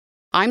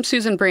I'm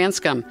Susan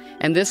Branscombe,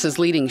 and this is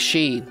Leading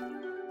She.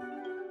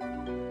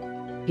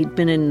 He'd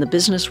been in the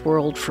business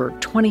world for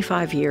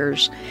 25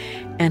 years,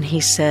 and he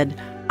said,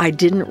 I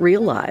didn't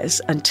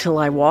realize until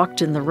I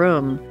walked in the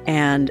room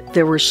and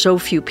there were so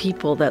few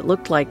people that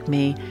looked like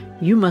me,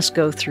 you must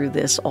go through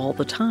this all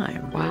the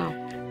time. Wow.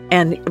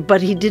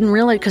 But he didn't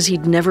realize because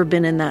he'd never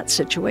been in that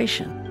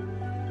situation.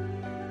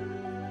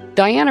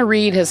 Diana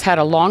Reid has had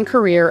a long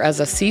career as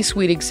a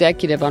C-suite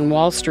executive on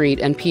Wall Street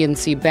and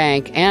PNC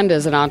Bank and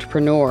as an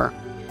entrepreneur.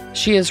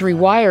 She is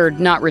rewired,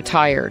 not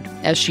retired,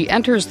 as she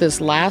enters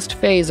this last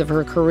phase of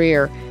her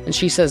career, and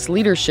she says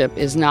leadership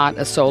is not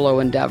a solo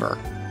endeavor.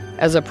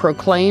 As a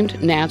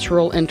proclaimed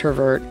natural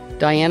introvert,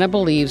 Diana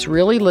believes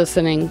really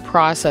listening,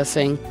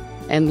 processing,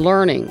 and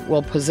learning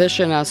will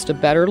position us to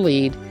better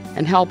lead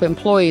and help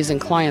employees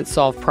and clients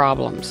solve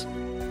problems.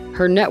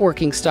 Her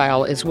networking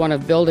style is one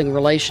of building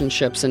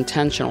relationships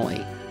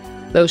intentionally.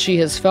 Though she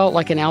has felt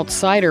like an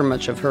outsider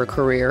much of her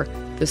career,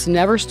 this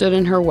never stood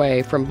in her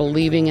way from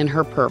believing in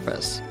her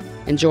purpose.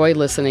 Enjoy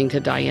listening to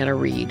Diana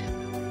Reid.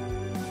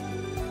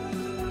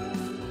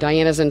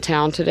 Diana's in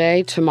town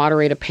today to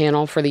moderate a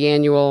panel for the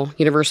annual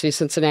University of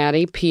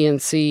Cincinnati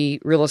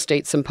PNC Real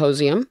Estate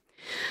Symposium.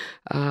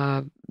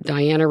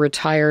 Diana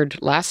retired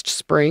last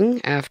spring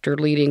after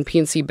leading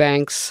PNC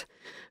Bank's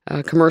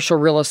commercial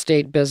real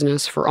estate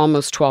business for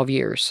almost 12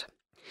 years.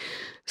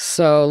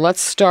 So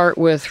let's start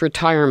with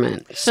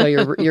retirement. So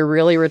you're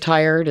really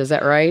retired, is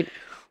that right?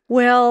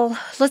 Well,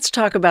 let's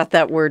talk about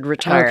that word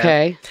retire.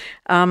 Okay.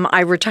 I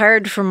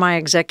retired from my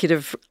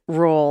executive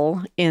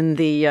role in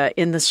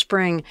the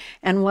spring,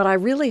 and what I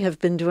really have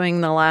been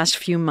doing the last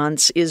few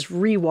months is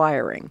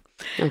rewiring.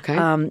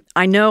 Okay.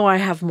 I know I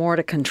have more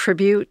to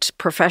contribute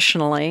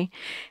professionally,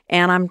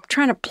 and I'm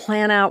trying to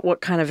plan out what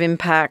kind of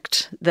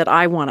impact that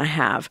I want to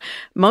have.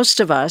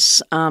 Most of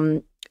us,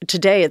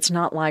 today, it's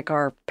not like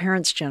our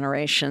parents'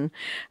 generation.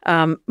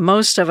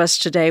 Most of us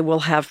today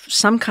will have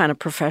some kind of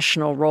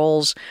professional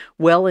roles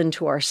well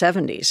into our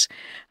 70s.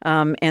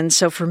 And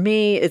so for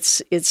me,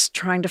 it's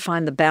trying to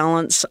find the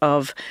balance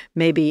of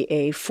maybe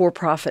a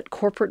for-profit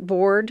corporate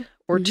board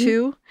or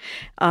two,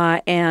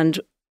 and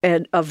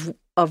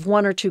of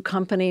one or two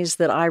companies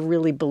that I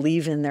really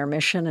believe in their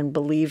mission and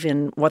believe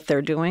in what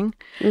they're doing,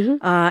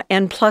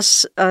 and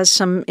plus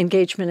some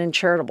engagement in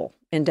charitable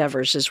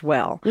endeavors as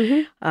well.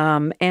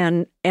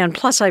 And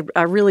plus,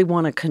 I really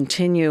want to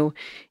continue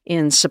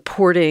in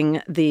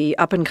supporting the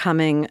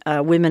up-and-coming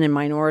women and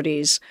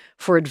minorities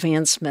for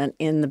advancement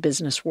in the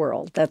business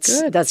world.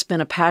 That's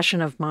been a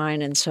passion of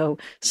mine, and so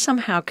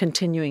somehow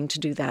continuing to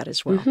do that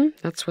as well.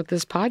 That's what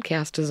this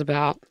podcast is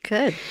about.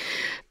 Good.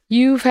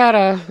 You've had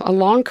a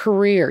long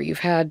career. You've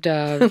had,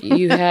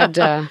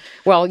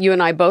 well, you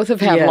and I both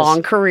have had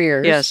long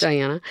careers, yes.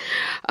 Diana.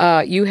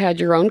 You had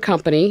your own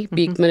company,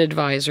 Beekman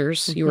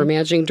Advisors. You were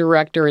managing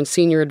director and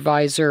senior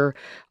advisor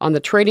on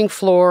the trading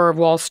floor of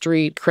Wall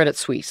Street Credit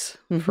Suisse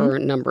for a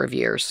number of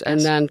years,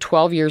 and then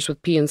 12 years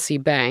with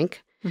PNC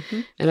Bank.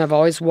 And I've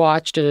always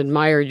watched and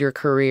admired your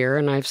career,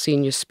 and I've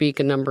seen you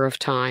speak a number of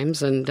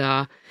times. And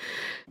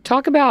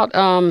talk about...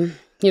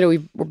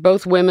 we're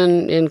both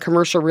women in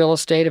commercial real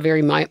estate, a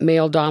very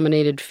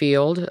male-dominated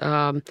field.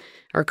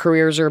 Our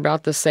careers are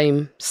about the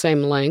same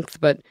length,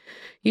 but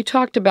you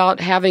talked about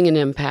having an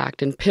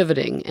impact and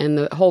pivoting, and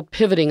the whole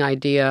pivoting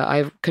idea,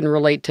 I can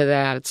relate to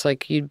that. It's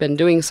like you'd been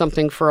doing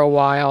something for a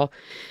while,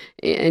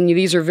 and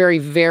these are very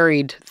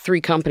varied,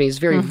 three companies,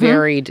 very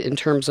varied in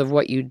terms of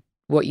what you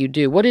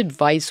do. What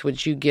advice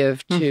would you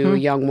give to a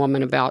young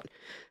woman about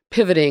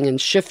pivoting and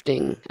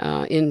shifting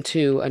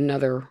into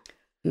another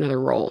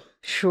role?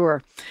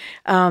 Sure.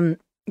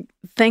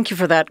 Thank you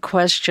for that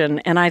question.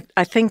 And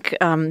I think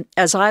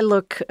as I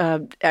look,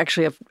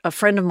 actually a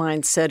friend of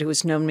mine said, who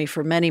has known me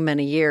for many,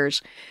 many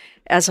years,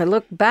 as I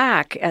look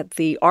back at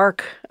the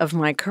arc of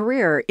my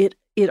career, it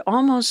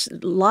almost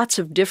lots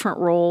of different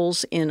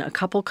roles in a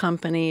couple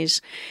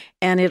companies,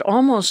 and it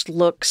almost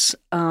looks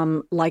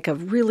like a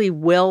really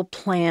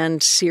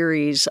well-planned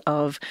series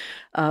of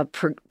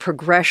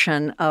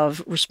progression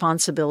of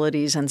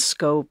responsibilities and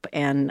scope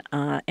and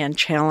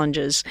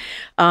challenges.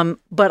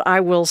 But I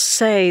will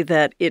say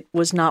that it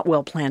was not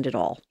well-planned at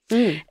all.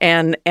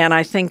 And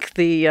I think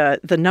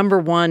the number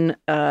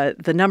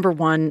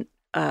one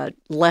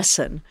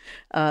lesson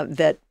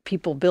that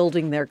people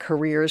building their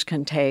careers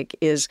can take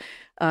is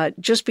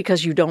just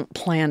because you don't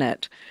plan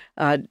it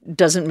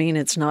doesn't mean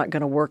it's not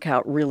going to work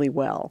out really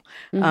well.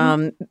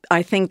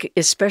 I think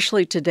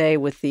especially today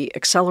with the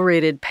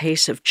accelerated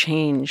pace of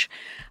change,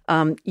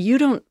 you're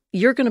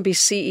going to be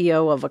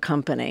CEO of a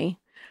company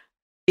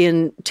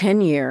in 10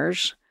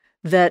 years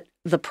that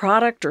the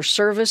product or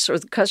service or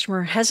the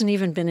customer hasn't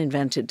even been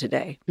invented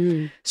today.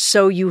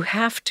 So you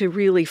have to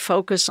really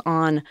focus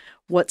on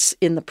what's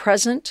in the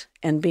present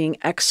and being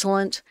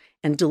excellent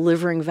and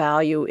delivering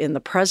value in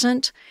the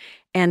present.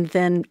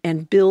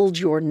 and build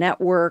your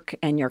network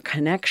and your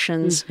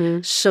connections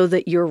so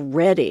that you're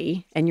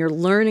ready, and you're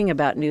learning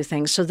about new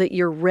things so that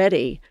you're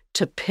ready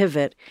to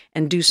pivot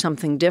and do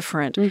something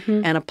different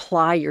and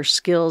apply your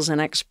skills and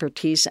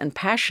expertise and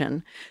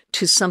passion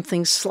to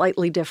something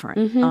slightly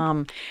different.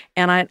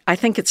 And I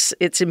think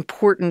it's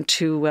important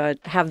to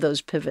have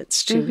those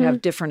pivots, to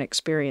have different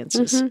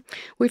experiences.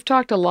 We've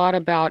talked a lot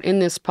about in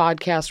this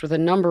podcast with a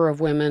number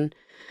of women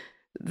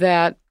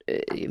that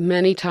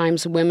many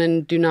times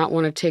women do not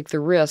want to take the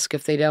risk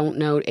if they don't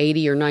know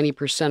 80 or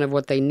 90% of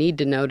what they need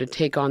to know to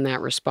take on that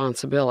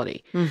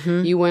responsibility.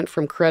 You went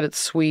from Credit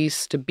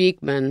Suisse to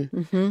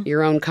Beekman,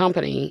 your own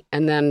company,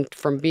 and then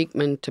from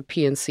Beekman to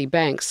PNC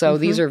Bank. So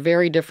these are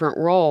very different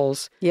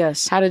roles.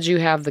 Yes. How did you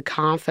have the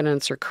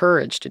confidence or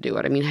courage to do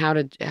it? I mean,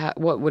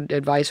 what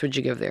advice would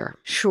you give there?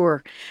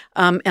 Sure.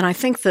 And I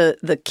think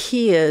the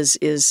key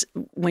is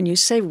when you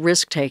say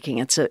risk taking,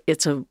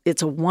 it's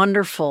a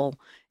wonderful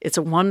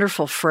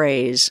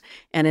phrase,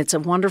 and it's a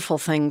wonderful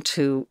thing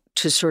to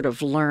sort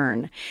of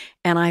learn.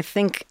 And I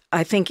think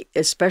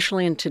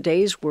especially in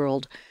today's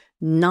world,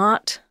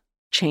 not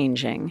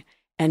changing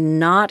and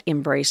not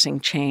embracing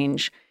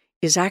change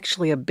is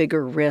actually a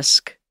bigger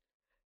risk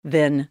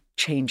than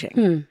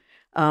changing.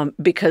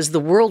 Because the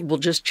world will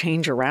just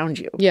change around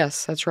you.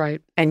 Yes, that's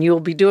right. And you'll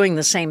be doing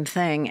the same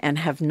thing and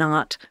have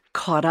not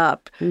caught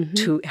up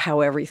to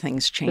how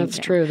everything's changing. That's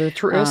true. The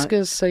risk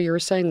is, so you were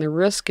saying the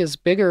risk is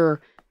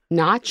bigger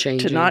not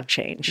changing. To not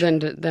change. Than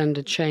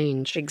to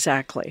change.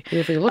 Exactly. And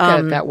if we look at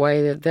it that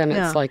way, then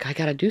it's like, I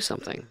got to do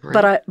something.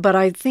 Right? But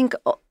I think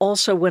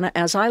also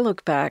as I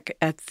look back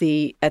at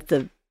the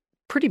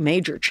pretty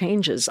major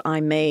changes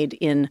I made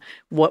in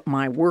what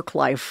my work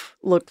life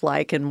looked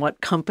like and what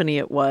company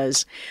it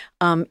was,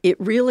 it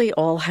really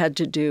all had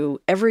to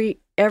do, every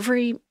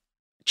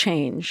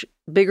change,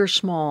 big or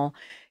small,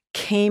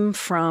 came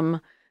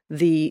from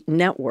the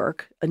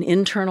network, an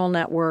internal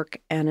network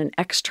and an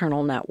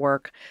external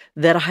network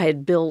that I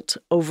had built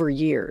over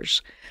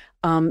years.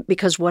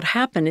 Because what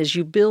happened is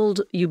you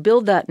build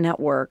that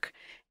network,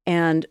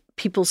 and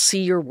people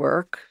see your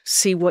work,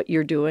 see what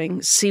you're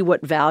doing, see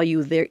what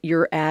value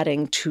you're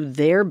adding to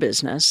their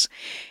business,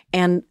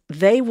 and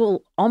they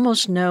will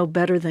almost know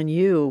better than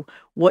you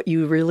what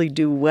you really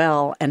do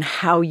well and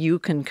how you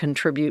can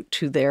contribute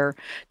to their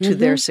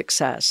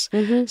success.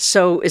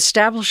 So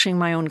establishing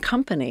my own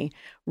company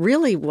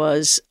really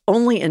was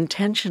only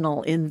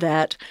intentional in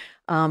that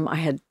I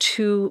had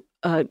two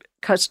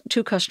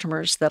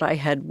customers that I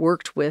had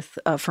worked with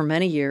for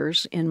many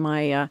years in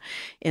my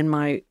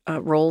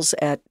roles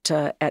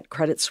at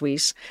Credit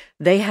Suisse.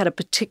 They had a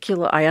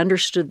particular, I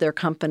understood their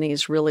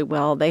companies really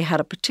well. They had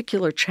a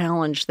particular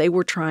challenge they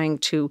were trying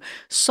to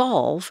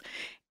solve,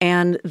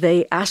 and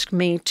they asked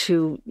me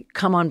to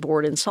come on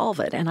board and solve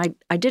it. And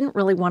I didn't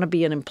really want to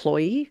be an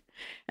employee.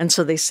 And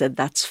so they said,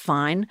 that's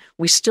fine.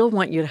 We still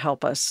want you to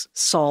help us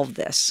solve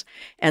this.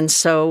 And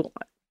so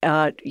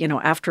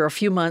after a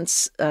few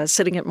months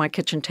sitting at my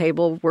kitchen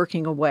table,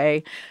 working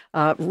away,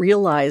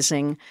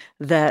 realizing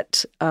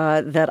that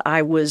I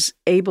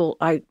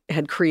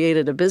had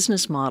created a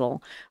business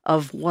model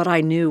of what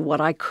I knew,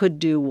 what I could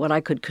do, what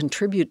I could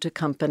contribute to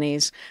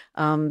companies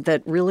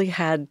that really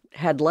had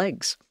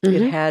legs.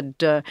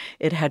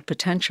 It had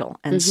potential,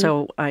 and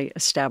so I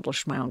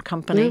established my own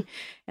company,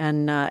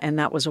 and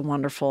that was a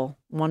wonderful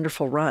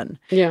run.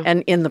 Yeah.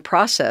 And in the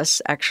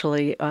process,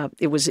 actually,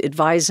 it was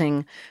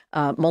advising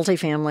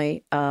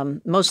multifamily,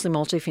 mostly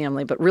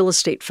multifamily, but real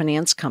estate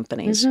finance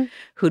companies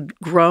who'd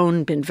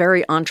been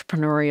very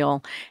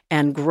entrepreneurial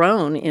and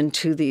grown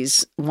into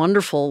these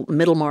wonderful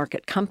middle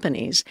market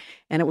companies.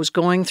 And it was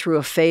going through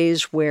a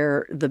phase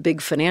where the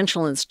big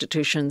financial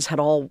institutions had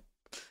all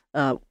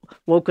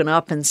woken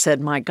up and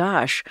said, my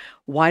gosh,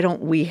 why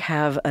don't we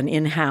have an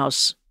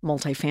in-house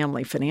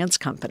multifamily finance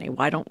company?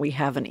 Why don't we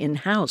have an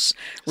in-house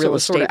real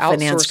estate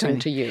finance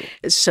company? To you.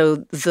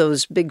 So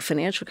those big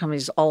financial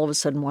companies all of a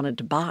sudden wanted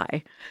to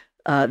buy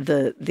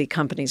the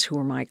companies who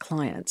were my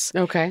clients.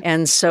 Okay.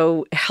 And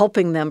so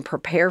helping them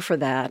prepare for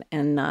that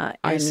and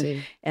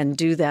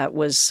do that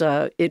was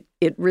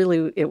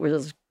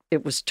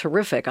it was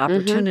terrific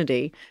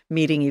opportunity,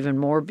 meeting even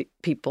more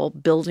people,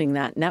 building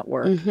that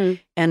network,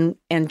 and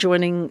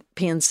joining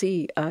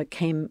PNC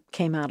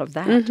came out of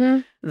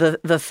that.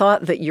 The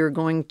thought that you're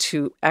going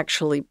to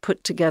actually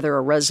put together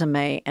a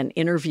resume and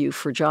interview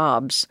for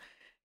jobs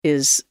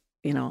is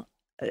a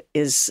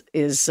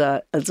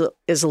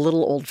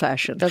little old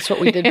fashioned. That's what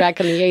we did back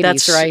in the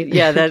 80s, right?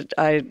 Yeah,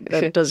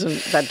 that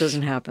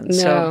doesn't happen.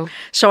 No.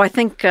 So I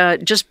think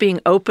just being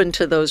open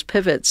to those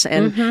pivots,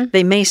 and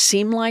they may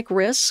seem like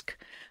risk,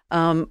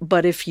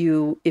 but if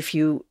you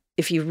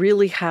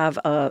really have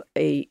a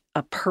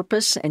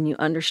purpose and you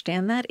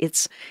understand that,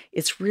 it's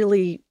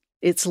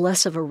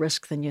less of a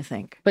risk than you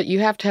think. But you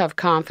have to have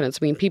confidence.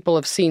 I mean, people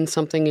have seen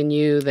something in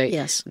you.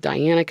 Yes.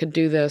 Diana could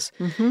do this.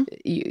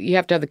 You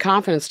have to have the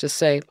confidence to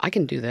say, I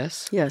can do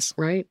this. Yes.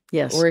 Right?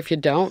 Yes. Or if you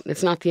don't,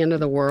 it's not the end of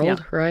the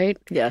world, right?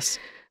 Yes.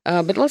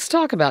 But let's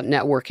talk about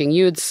networking.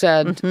 You had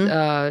said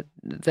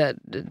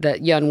that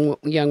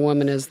young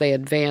women, as they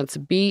advance,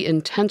 be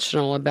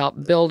intentional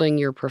about building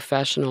your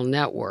professional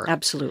network.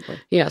 Absolutely.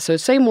 Yeah. So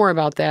say more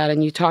about that.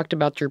 And you talked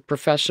about your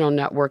professional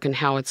network and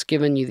how it's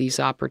given you these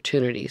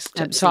opportunities.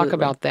 Talk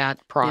about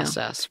that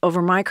process. Yeah.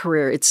 Over my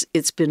career,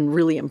 it's been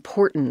really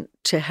important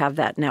to have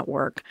that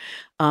network,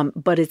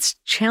 but it's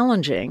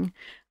challenging.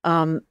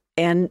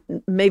 And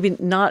maybe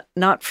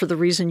not for the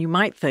reason you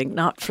might think,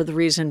 not for the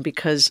reason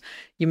because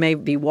you may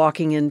be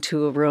walking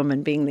into a room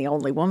and being the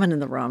only woman in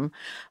the room,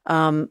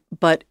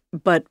 but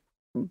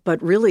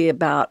really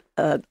about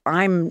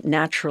I'm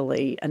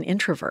naturally an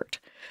introvert.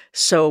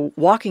 So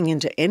walking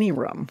into any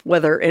room,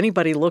 whether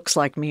anybody looks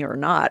like me or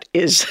not,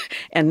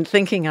 and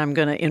thinking I'm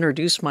going to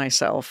introduce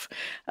myself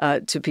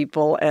to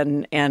people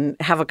and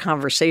have a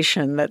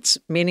conversation that's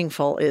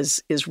meaningful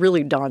is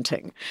really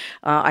daunting.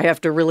 I have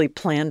to really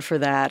plan for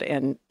that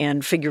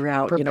and figure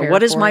out, Prepare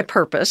what is my it.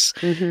 purpose?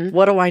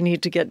 What do I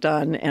need to get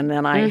done? And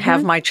then I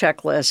have my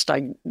checklist.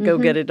 I go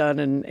get it done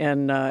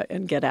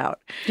and get out.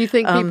 Do you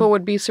think people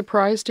would be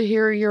surprised to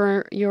hear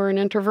you're an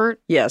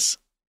introvert? Yes.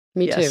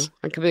 Me Yes.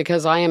 too,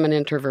 because I am an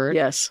introvert.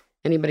 Yes.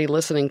 Anybody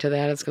listening to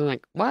that is going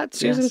like, what?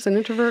 Susan's an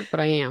introvert? But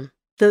I am.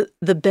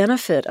 The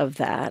benefit of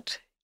that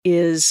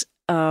is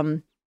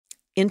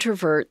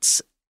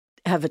introverts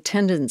have a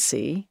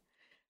tendency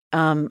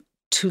to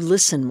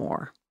listen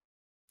more.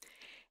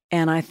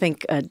 And I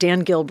think Dan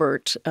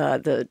Gilbert,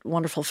 the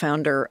wonderful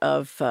founder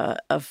of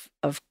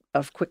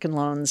Quicken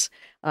Loans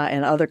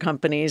and other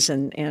companies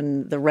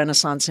and the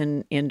Renaissance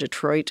in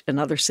Detroit and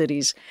other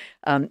cities,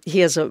 he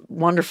has a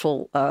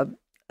wonderful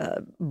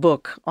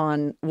book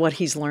on what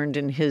he's learned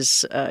in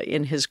his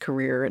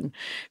career and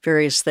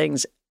various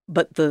things.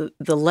 But the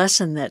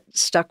lesson that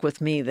stuck with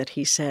me that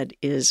he said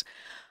is,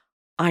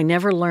 I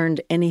never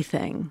learned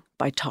anything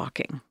by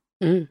talking.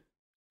 And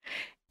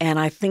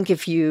I think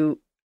if you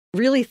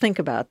really think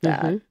about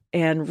that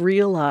and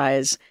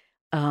realize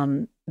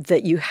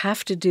that you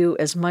have to do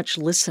as much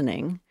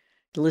listening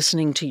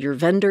to your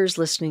vendors,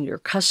 listening to your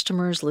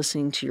customers,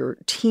 listening to your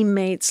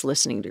teammates,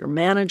 listening to your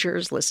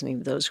managers, listening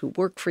to those who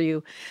work for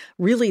you,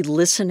 really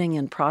listening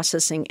and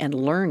processing and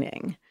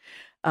learning,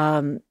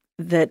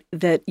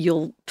 that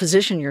you'll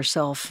position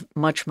yourself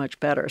much, much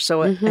better.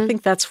 So I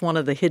think that's one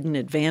of the hidden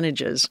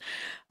advantages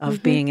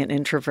of being an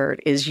introvert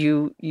is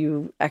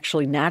you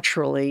actually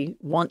naturally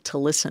want to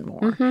listen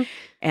more.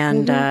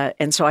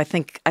 And so I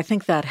think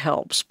that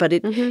helps. But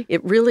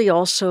it really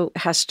also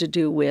has to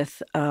do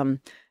with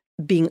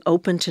being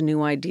open to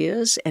new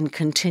ideas and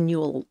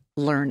continual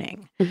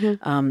learning.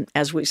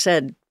 As we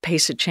said,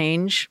 pace of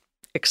change,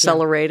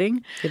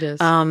 accelerating. Yeah, it is.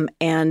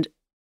 And,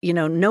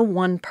 no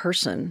one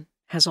person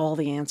has all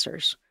the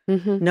answers.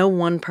 No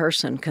one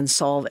person can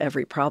solve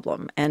every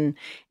problem. And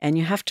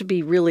you have to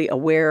be really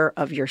aware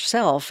of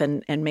yourself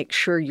and make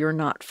sure you're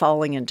not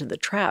falling into the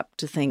trap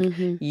to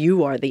think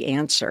you are the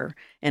answer.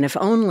 And if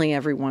only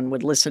everyone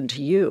would listen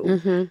to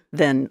you,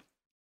 then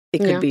it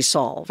could be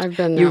solved. I've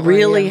been you that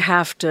really way,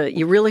 have to.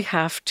 You really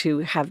have to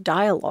have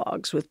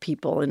dialogues with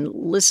people and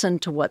listen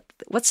to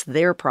what's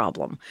their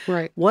problem.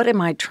 Right. What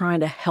am I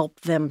trying to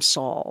help them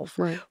solve?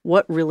 Right.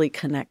 What really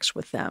connects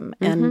with them?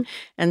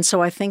 And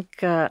so I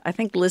think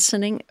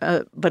listening,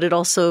 but it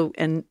also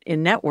in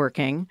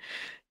networking,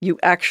 you're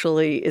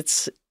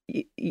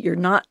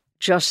not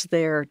just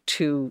there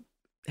to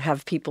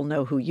have people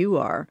know who you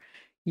are.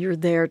 You're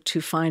there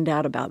to find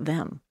out about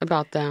them.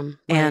 Right.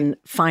 And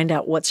find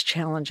out what's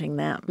challenging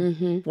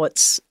them.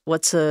 What's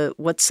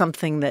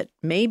something that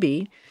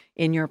maybe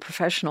in your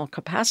professional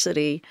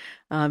capacity,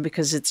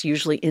 because it's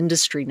usually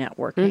industry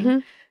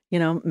networking,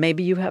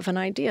 maybe you have an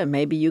idea.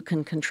 Maybe you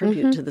can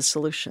contribute to the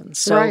solution.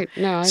 So, right.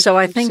 No,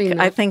 I think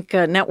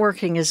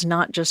networking is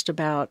not just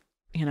about,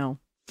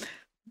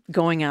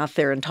 going out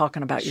there and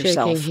talking about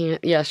yourself.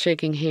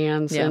 Shaking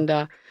hands. Yeah.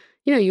 And,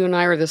 you and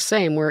I are the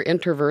same. We're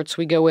introverts.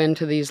 We go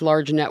into these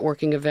large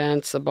networking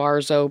events. The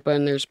bar's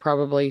open. There's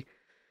probably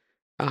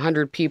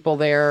 100 people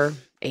there.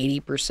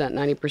 80%,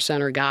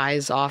 90% are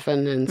guys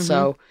often. And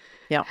so,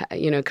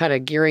 kind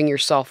of gearing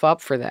yourself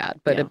up for that.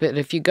 But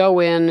if you go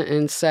in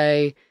and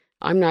say,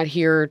 I'm not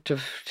here to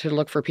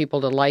look for people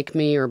to like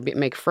me or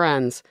make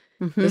friends.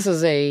 This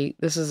is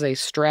a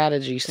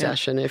strategy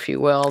session, if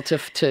you will,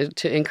 to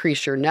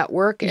increase your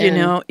network and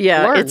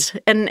learn. It's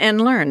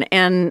and learn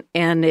and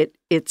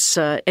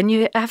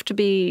you have to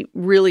be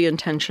really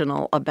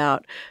intentional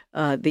about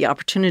the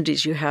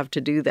opportunities you have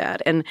to do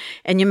that, and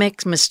you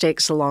make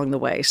mistakes along the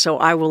way. So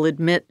I will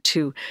admit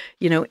to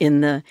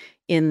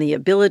in the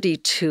ability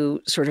to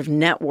sort of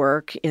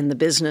network in the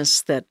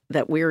business that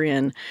we're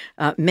in,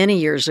 many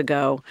years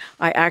ago,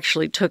 I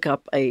actually took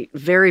up a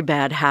very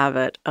bad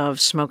habit of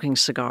smoking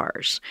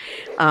cigars,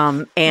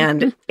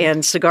 and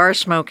cigar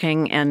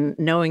smoking and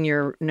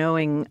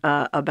knowing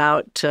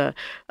about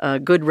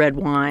good red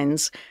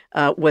wines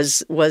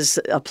was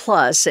a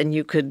plus, and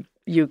you could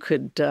you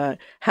could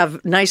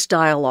have nice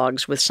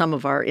dialogues with some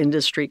of our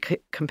industry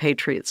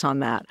compatriots on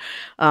that.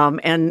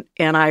 And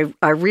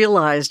I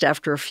realized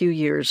after a few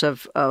years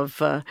of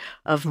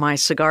my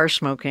cigar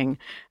smoking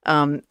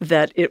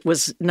that it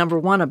was, number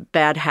one, a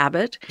bad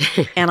habit,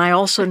 and I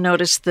also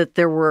noticed that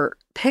there were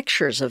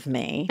pictures of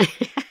me,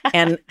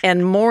 and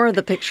more of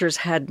the pictures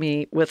had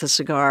me with a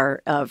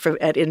cigar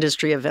at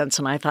industry events,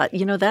 and I thought,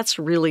 that's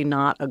really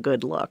not a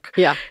good look.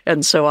 Yeah.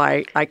 And so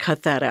I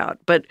cut that out.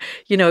 But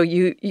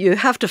you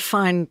have to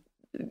find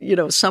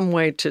some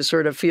way to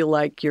sort of feel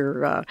like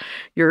you're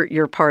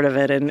part of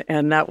it,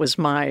 and that was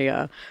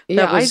my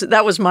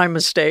that was my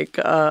mistake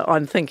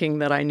on thinking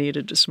that I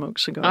needed to smoke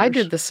cigars. I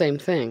did the same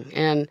thing,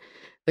 and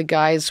the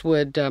guys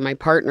would, my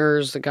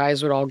partners, the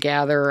guys would all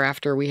gather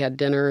after we had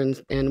dinner,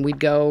 and we'd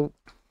go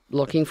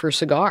looking for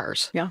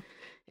cigars. Yeah.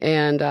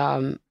 And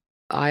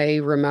I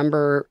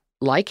remember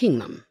liking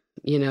them,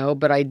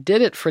 but I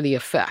did it for the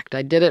effect.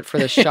 I did it for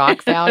the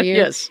shock value.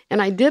 Yes.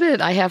 And I did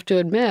it, I have to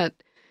admit,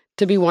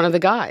 to be one of the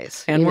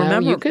guys. And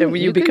you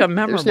become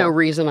memorable. There's no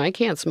reason I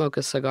can't smoke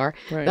a cigar.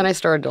 Right. Then I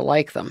started to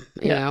like them,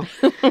 you know.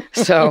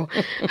 So,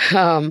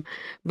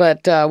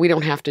 but we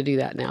don't have to do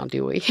that now,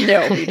 do we?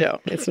 No, we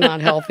don't. It's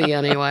not healthy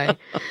anyway.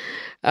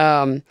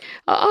 I'll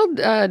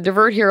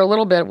divert here a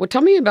little bit. Well,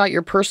 tell me about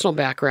your personal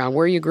background,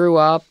 where you grew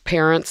up,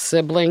 parents,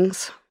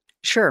 siblings.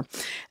 Sure.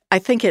 I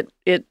think it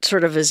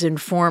sort of is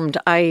informed.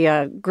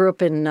 I grew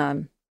up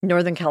in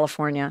Northern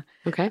California.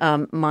 Okay.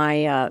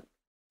 My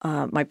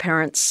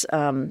parents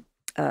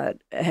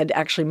had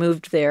actually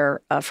moved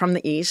there from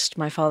the East.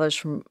 My father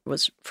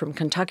was from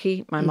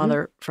Kentucky, my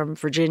mother from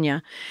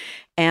Virginia,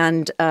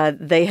 and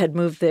they had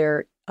moved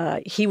there.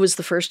 He was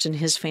the first in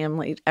his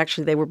family.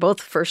 Actually, they were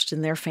both first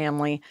in their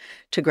family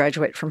to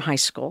graduate from high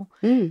school,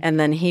 and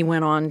then he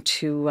went on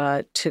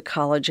to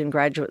college and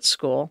graduate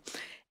school,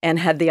 and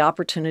had the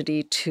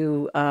opportunity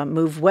to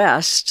move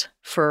west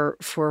for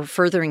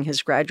furthering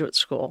his graduate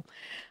school.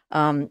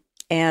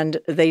 And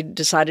they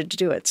decided to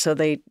do it. So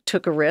they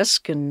took a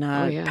risk and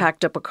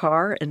packed up a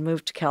car and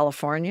moved to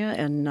California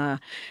and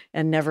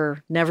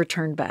never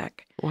turned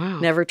back. Wow.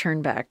 Never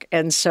turned back.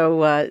 And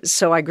so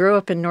I grew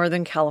up in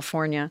Northern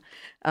California,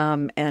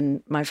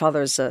 and my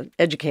father's an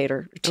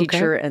educator,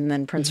 teacher, and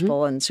then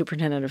principal and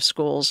superintendent of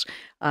schools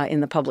in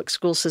the public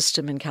school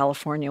system in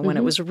California when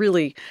it was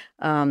really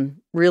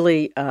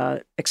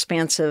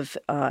expansive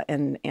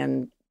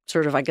and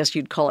sort of, I guess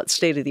you'd call it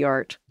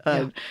state-of-the-art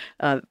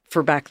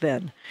for back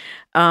then.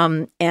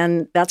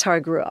 And that's how I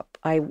grew up.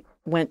 I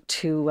went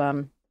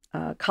to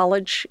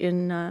college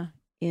in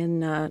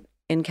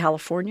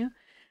California,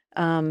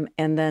 and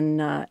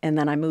then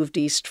I moved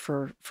east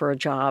for a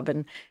job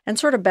and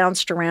sort of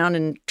bounced around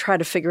and tried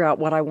to figure out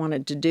what I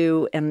wanted to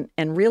do, and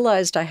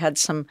realized I had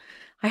some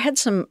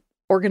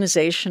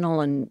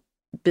organizational and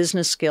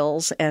business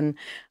skills,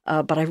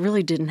 but I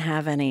really didn't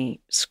have any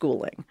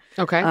schooling.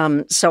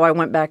 Okay. So I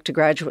went back to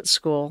graduate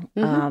school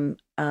and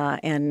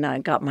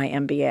got my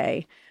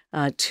MBA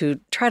to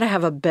try to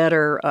have a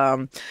better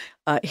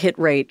hit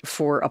rate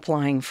for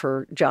applying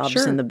for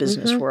jobs in the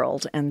business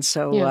world. And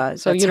so,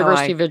 so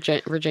University of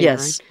Virginia.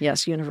 Yes, right?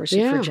 Yes,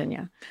 University of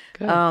Virginia.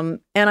 Good.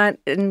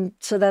 And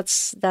so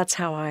that's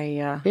how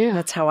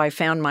I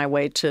found my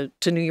way to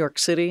New York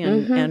City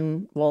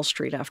and Wall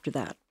Street after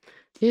that.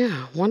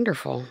 Yeah,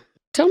 wonderful.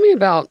 Tell me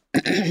about,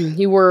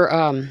 you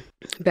were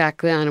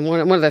back then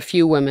one of the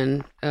few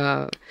women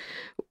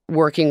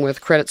working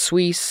with Credit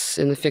Suisse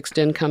in the fixed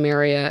income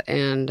area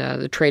and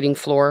the trading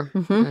floor,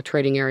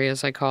 trading area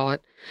as I call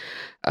it.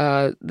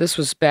 This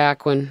was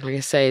back when, like I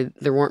say,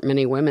 there weren't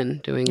many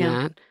women doing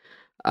that.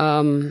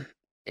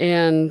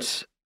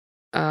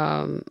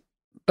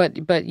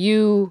 But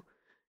you,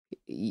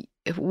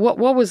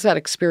 what was that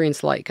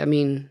experience like? I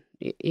mean,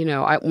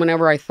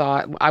 whenever I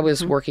thought, I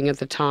was working at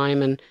the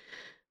time, and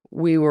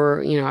we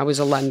were, I was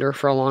a lender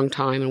for a long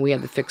time, and we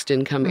had the fixed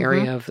income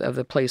area of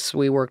the place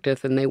we worked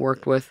with, and they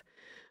worked with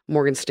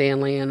Morgan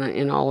Stanley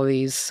and all of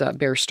these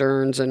Bear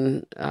Stearns,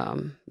 and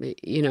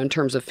in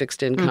terms of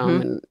fixed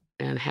income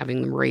and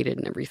having them rated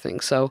and everything.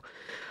 So,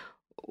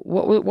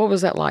 what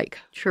was that like?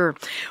 Sure.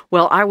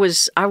 Well, I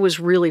was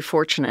really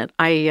fortunate.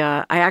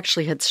 I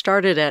actually had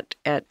started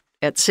at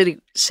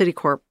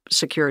Citicorp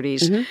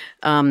Securities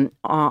on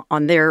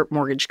their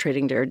mortgage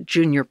trading, their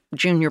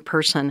junior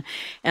person,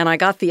 and I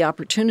got the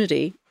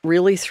opportunity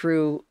really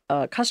through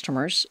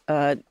customers.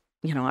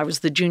 I was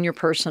the junior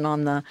person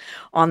on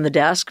the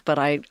desk, but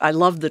I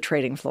loved the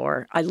trading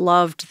floor. I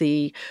loved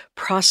the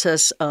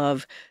process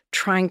of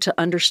trying to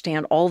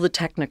understand all the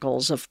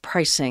technicals of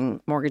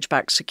pricing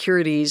mortgage-backed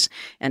securities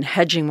and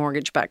hedging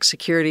mortgage-backed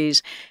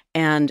securities,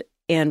 and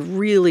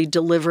really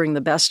delivering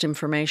the best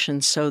information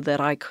so that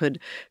I could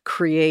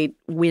create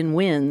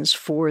win-wins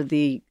for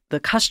the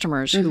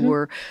customers who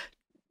were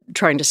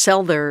trying to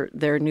sell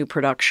their new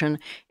production,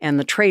 and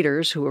the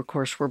traders who, of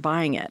course, were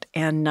buying it,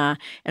 and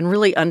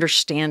really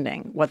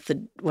understanding what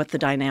the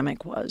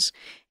dynamic was.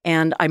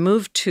 And I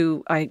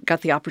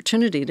got the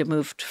opportunity to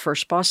move to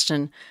First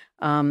Boston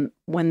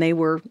when they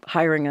were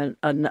hiring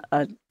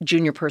a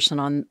junior person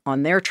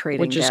on their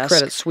trading desk. Which is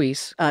Credit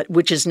Suisse.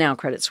 Which is now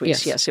Credit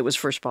Suisse. Yes, it was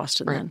First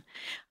Boston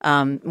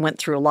then. Went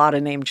through a lot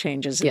of name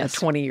changes in the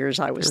 20 years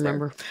I was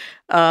there.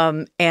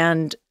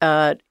 And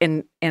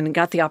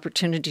got the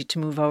opportunity to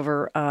move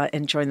over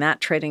and join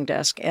that trading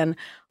desk. And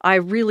I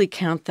really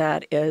count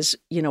that as,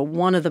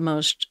 one of the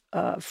most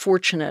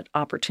fortunate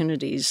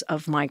opportunities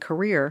of my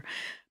career,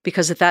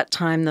 because at that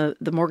time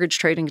the mortgage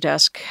trading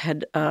desk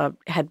had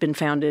been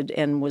founded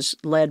and was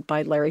led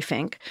by Larry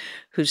Fink,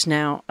 who's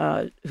now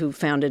who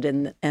founded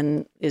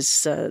and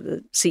is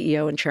the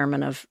CEO and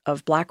chairman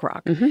of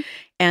BlackRock,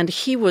 and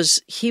he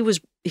was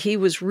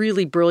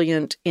really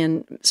brilliant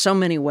in so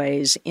many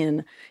ways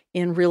in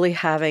really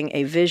having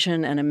a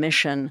vision and a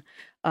mission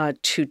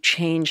to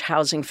change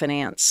housing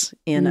finance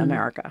in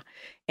America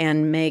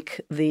and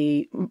make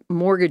the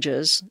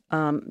mortgages,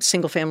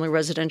 single-family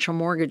residential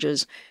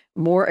mortgages,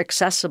 more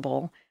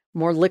accessible,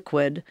 more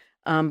liquid,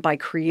 by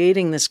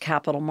creating this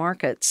capital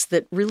markets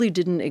that really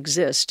didn't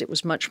exist. It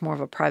was much more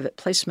of a private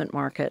placement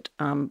market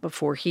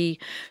before he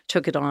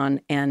took it on,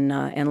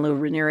 and Lou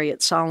Ranieri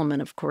at Solomon,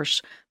 of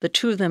course. The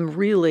two of them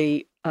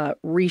really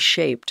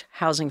reshaped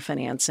housing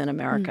finance in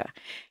America.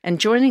 And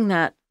joining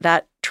that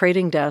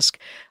trading desk,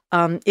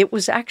 it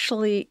was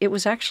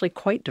actually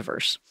quite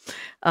diverse,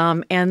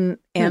 and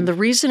the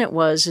reason it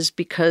is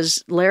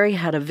because Larry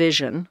had a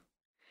vision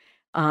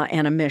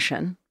and a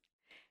mission,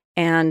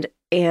 and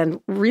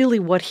really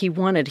what he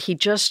wanted,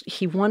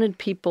 he wanted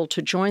people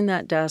to join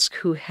that desk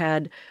who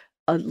had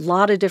a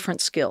lot of different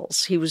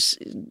skills. He was,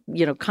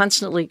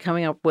 constantly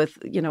coming up with,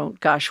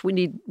 gosh, we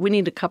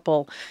need a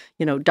couple,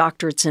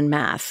 doctorates in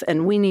math,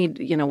 and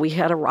we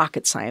had a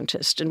rocket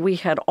scientist, and we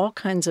had all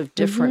kinds of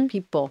different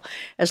people.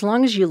 As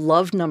long as you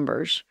loved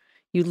numbers,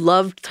 you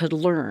loved to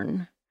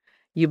learn,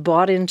 you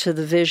bought into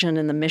the vision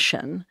and the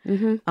mission,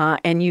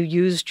 and you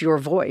used your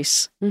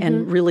voice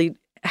and really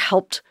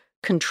helped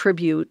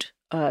contribute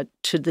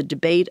to the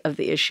debate of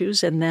the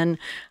issues, and then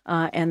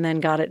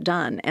got it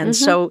done. And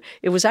so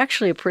it was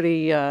actually a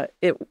pretty.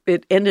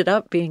 It ended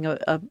up being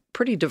a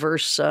pretty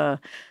diverse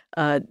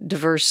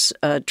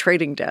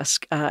trading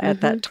desk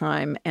at that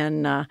time,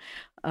 and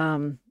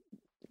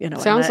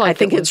sounds like I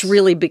think it's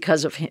really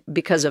because of him.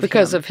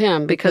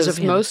 Because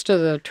most of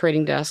the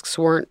trading desks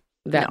weren't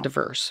that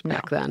diverse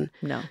back then.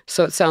 No.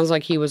 So it sounds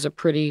like he was a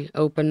pretty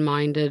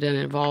open-minded and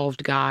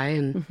involved guy,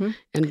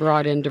 and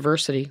brought in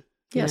diversity.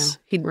 Yes,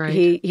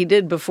 he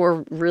did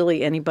before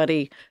really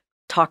anybody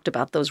talked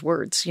about those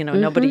words.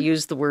 Nobody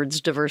used the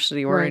words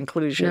diversity or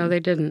inclusion. No, they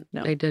didn't.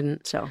 No. They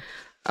didn't. So,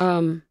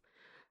 and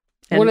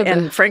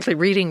frankly,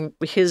 reading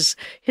his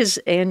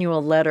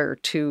annual letter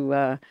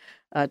to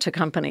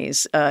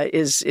companies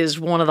is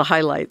one of the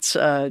highlights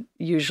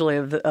usually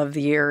of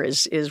the year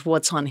is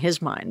what's on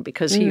his mind,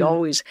 because he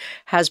always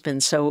has been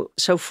so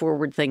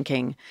forward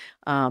thinking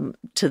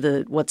to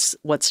the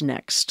what's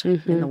next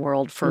in the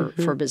world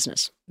for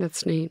business.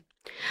 That's neat.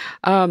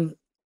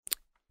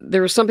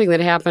 There was something that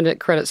happened at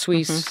Credit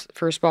Suisse,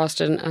 First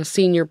Boston. A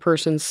senior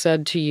person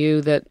said to you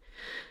that,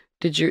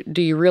 do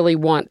you really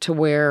want to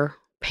wear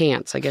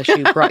pants? I guess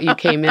you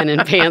came in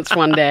pants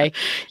one day.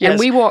 Yes. And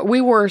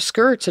we wore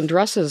skirts and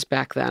dresses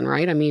back then,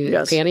 right? I mean,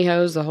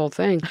 pantyhose, the whole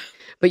thing.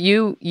 But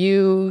you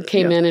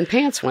came in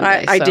pants one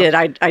day. I did.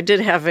 I did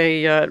have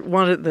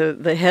one of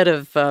the head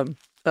of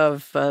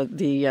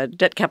the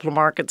debt capital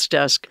markets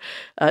desk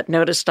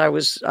noticed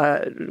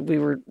we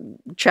were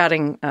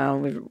chatting,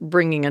 we were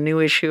bringing a new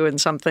issue and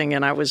something,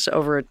 and I was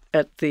over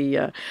at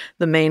the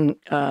main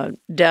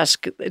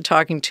desk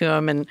talking to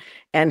him,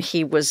 and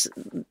he was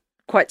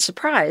quite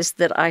surprised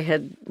that I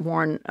had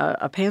worn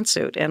a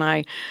pantsuit, and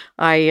I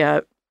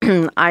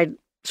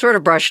sort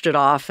of brushed it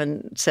off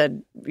and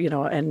said,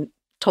 and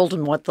told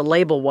him what the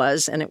label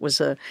was, and it was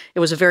a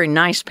very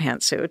nice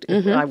pantsuit.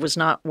 I was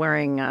not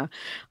wearing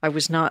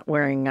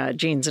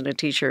jeans and a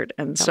t-shirt,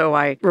 and so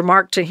I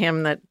remarked to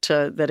him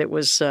that it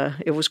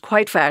was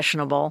quite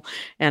fashionable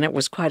and it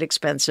was quite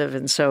expensive,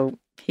 and so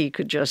he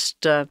could just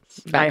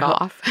back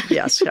off.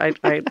 Yes, I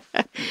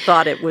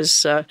thought it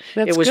was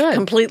good.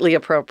 Completely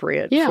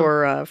appropriate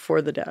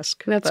for the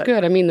desk. That's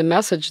good. I mean, the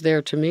message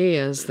there to me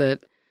is that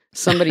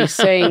somebody's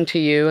saying to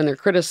you, and they're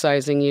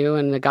criticizing you,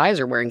 and the guys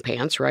are wearing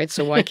pants, right?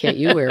 So why can't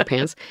you wear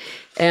pants?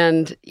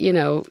 And,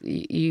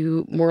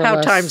 you more or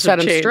less set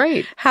them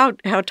straight. How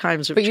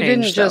times have changed, But you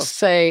didn't just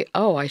say,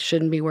 oh, I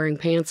shouldn't be wearing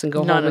pants and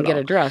go home and get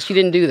a dress. You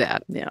didn't do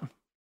that. Yeah.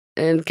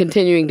 And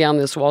continuing down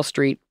this Wall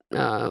Street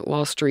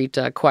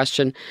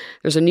question,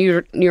 there's a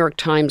New York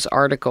Times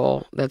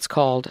article that's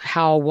called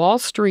 "How Wall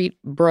Street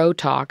Bro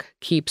Talk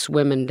Keeps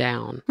Women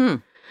Down."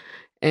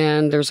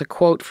 And there's a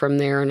quote from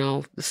there, and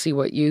I'll see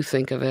what you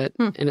think of it.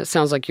 And it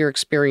sounds like your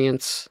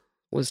experience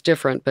was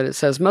different, but it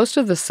says, most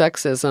of the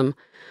sexism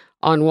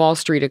on Wall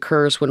Street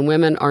occurs when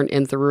women aren't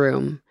in the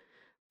room.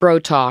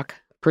 Bro talk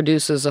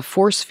produces a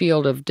force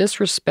field of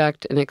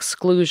disrespect and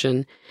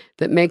exclusion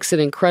that makes it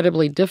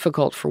incredibly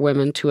difficult for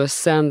women to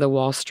ascend the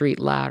Wall Street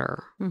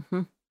ladder.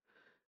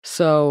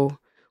 So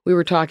we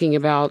were talking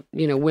about,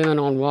 women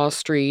on Wall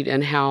Street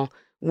and how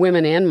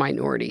women and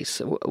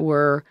minorities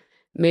were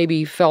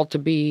maybe felt to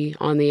be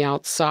on the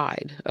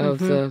outside of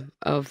the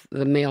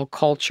male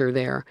culture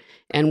there,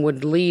 and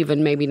would leave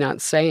and maybe not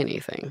say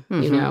anything,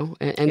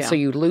 and so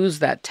you lose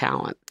that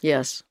talent.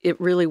 Yes, it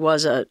really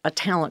was a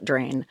talent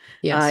drain.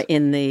 Yes.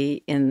 In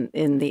the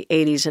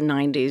 80s and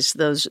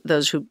 90s,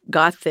 those who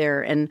got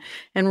there and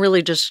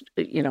really just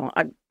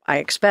I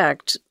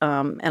expect,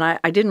 and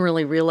I didn't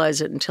really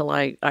realize it until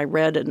I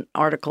read an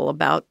article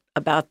about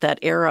that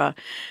era,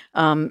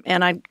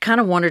 and I kind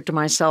of wondered to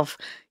myself,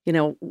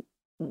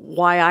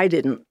 why I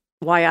didn't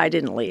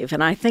leave,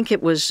 and I think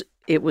it was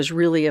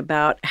really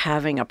about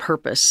having a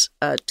purpose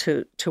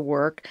to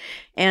work,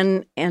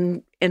 and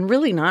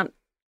really not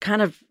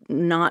caring,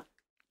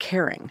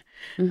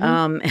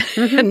 not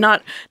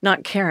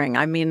caring.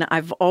 I mean,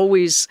 I've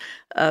always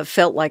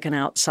felt like an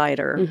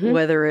outsider,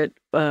 whether it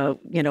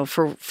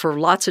for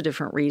lots of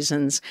different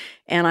reasons,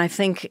 and I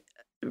think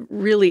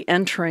really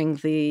entering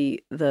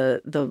the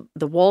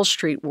Wall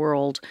Street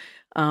world.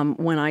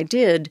 When I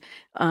did,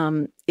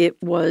 it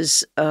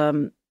was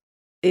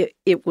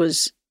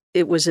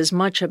as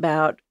much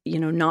about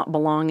not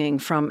belonging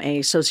from a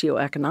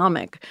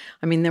socioeconomic.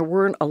 I mean, there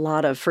weren't a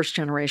lot of first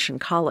generation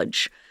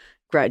college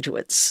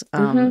graduates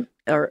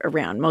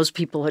around. Most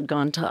people had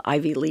gone to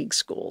Ivy League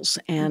schools,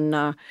 and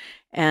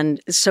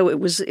so it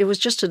was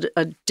just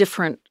a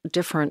different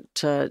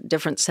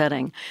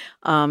setting.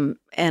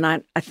 And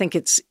I think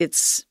it's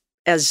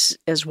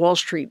as Wall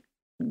Street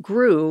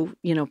grew,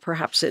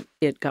 perhaps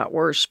it got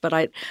worse. But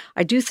I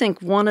do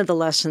think one of the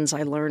lessons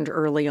I learned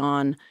early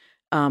on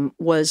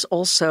was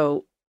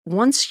also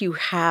once you've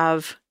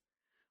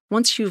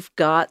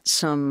got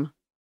some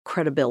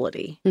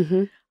credibility,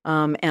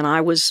 and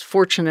I was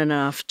fortunate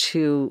enough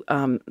to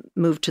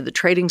move to the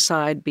trading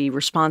side, be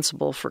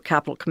responsible for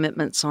capital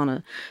commitments on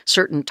a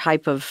certain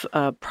type of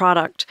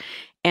product.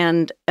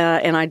 And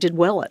I did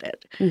well at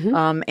it.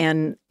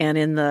 And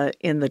in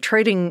the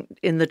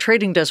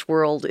trading desk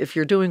world, if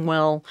you're doing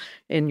well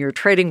in your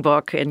trading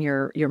book and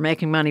you're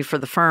making money for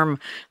the firm,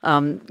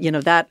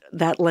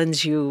 that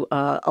lends you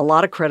a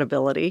lot of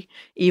credibility,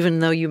 even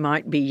though you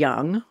might be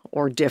young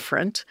or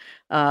different.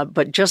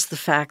 But just the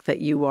fact that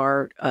you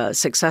are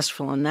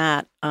successful in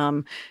that,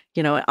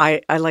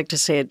 I like to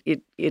say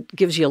it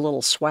gives you a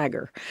little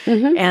swagger,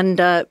 and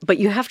but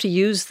you have to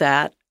use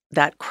that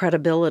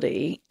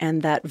credibility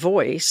and that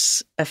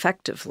voice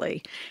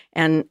effectively.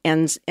 And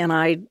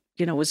I,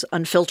 was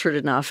unfiltered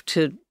enough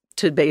to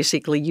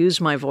basically use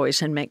my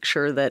voice and make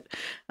sure that,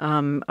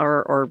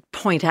 or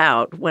point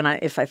out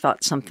if I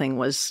thought something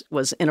was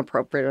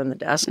inappropriate on the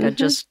desk, I'd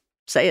just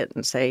say it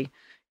and say,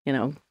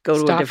 go to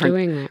Stop a different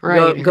doing that.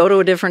 Right. go to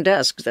a different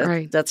desk.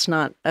 Right. That's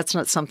not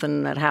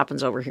something that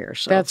happens over here.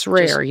 So that's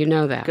rare. You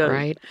know that,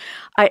 right?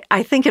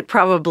 I think it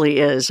probably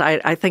is.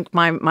 I think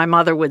my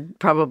mother would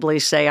probably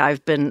say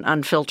I've been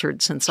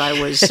unfiltered since I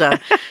was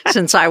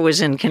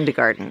in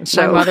kindergarten.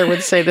 So my mother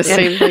would say the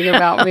same thing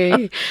about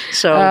me.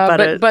 So,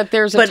 but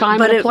there's a time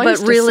and a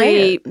place but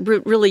really, to say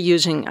it. Really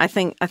using. I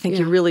think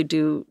you really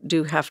do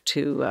have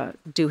to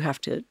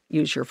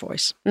use your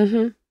voice.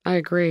 I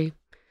agree.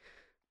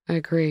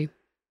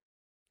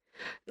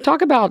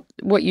 Talk about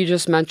what you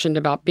just mentioned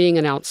about being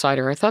an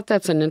outsider. I thought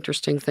that's an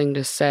interesting thing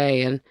to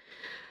say, and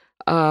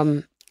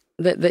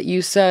that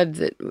you said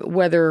that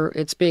whether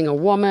it's being a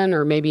woman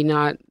or maybe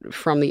not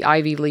from the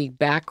Ivy League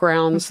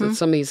backgrounds that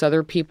some of these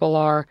other people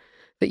are,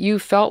 that you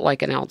felt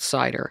like an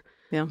outsider,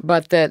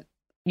 but that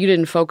you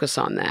didn't focus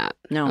on that.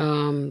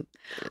 No,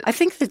 I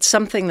think that's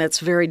something that's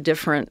very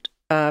different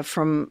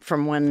from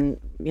when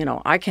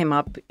I came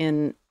up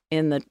in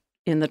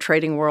the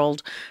trading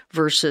world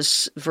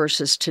versus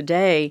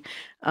today.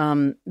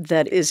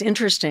 That is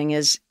interesting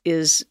is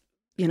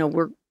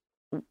we're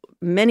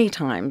many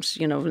times,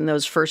 in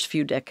those first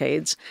few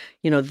decades,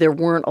 there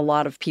weren't a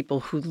lot of people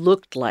who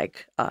looked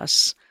like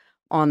us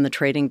on the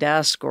trading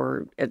desk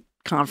or at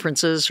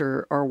conferences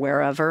or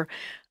wherever.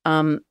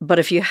 But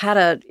if you had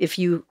a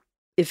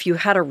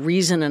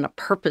reason and a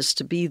purpose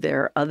to be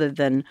there other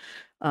than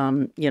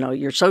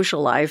your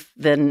social life,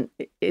 then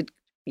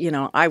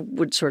I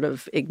would sort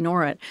of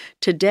ignore it.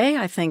 Today,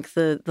 I think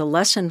the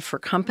lesson for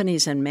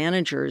companies and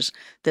managers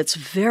that's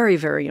very,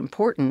 very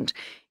important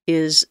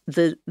is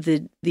the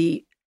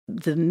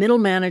middle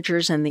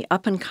managers and the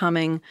up and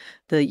coming,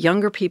 the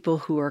younger people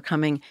who are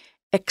coming,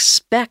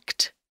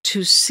 expect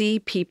to see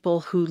people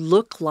who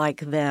look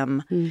like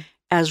them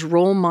as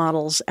role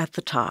models at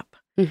the top.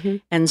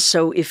 And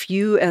so if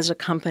you as a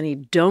company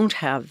don't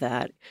have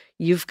that,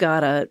 you've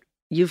got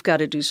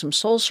to do some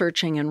soul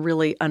searching and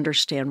really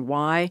understand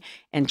why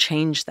and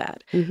change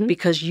that,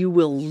 because you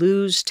will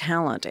lose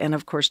talent. And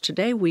of course,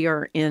 today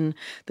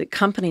the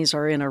companies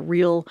are in a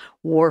real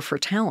war for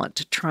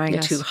talent, trying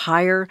to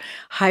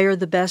hire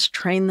the best,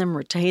 train them,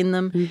 retain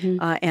them,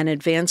 and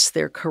advance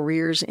their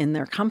careers in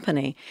their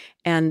company.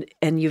 And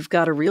you've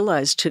got to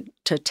realize to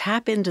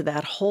tap into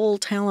that whole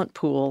talent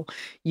pool,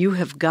 you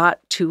have got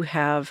to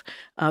have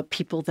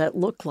people that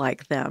look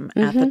like them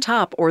at the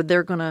top, or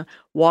they're going to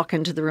walk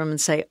into the room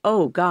and say,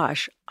 "Oh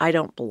gosh, I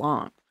don't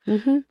belong."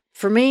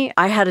 For me,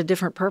 I had a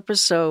different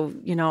purpose, so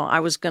I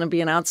was going to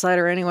be an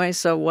outsider anyway.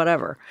 So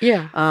whatever.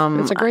 Yeah,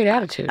 it's a great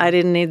attitude. I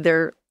didn't need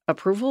their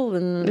approval,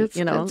 and it's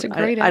a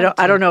great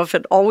I don't know if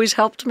it always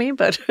helped me,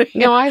 but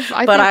no,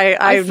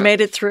 I've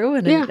made it through,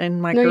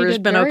 and my career's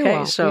been okay.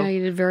 Well. So yeah,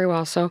 you did very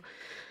well. So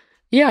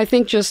yeah, I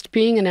think just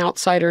being an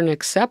outsider and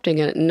accepting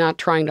it, and not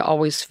trying to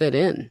always fit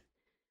in.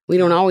 We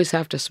don't always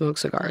have to smoke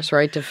cigars,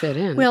 right, to fit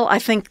in. Well, I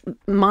think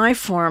my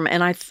form,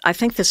 and I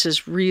think this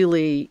is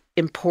really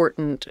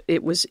important.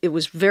 It was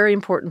very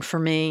important for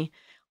me.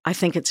 I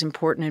think it's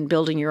important in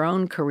building your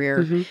own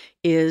career,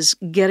 is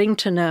getting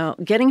to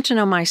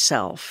know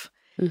myself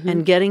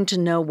and getting to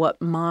know what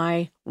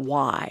my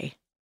why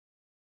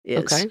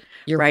is. Okay,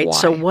 your right. why.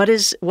 So what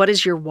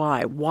is your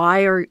why? Why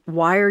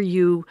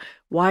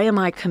am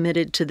I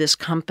committed to this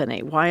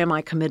company? Why am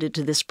I committed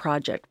to this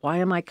project? Why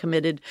am I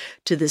committed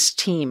to this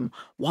team?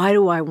 Why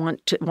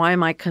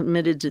am I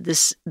committed to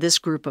this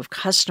group of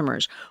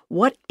customers?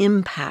 What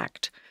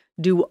impact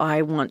do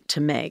I want to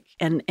make?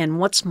 And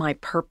what's my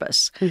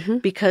purpose?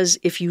 Because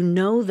if you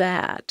know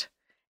that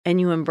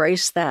and you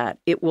embrace that,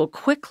 it will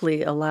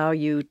quickly allow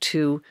you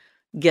to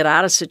get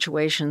out of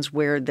situations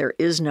where there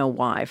is no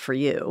why for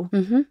you,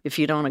 if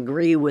you don't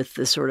agree with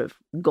the sort of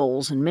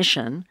goals and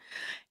mission,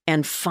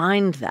 and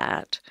find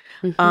that.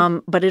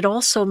 But it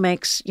also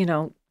makes,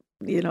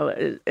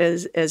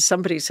 as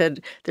somebody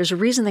said, there's a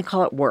reason they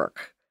call it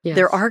work. Yes.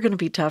 There are going to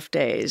be tough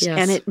days,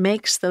 and it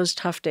makes those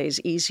tough days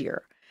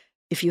easier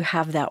if you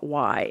have that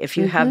why, if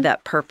you have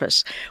that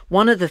purpose.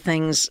 One of the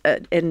things,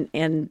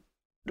 and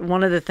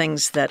one of the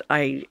things that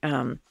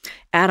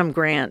Adam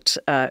Grant,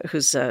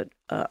 who's a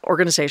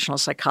organizational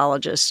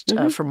psychologist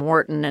from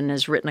Wharton and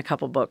has written a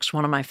couple books,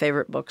 one of my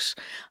favorite books,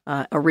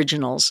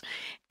 Originals.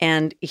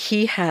 And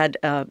he had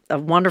a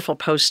wonderful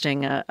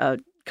posting a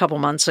couple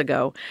months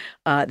ago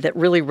that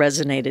really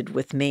resonated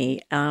with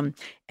me. And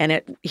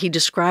he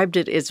described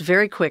it, it's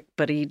very quick,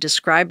 but he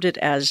described it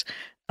as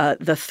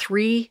the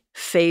 3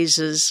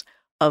 phases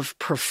of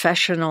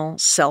professional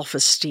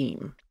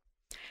self-esteem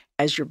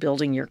as you're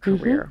building your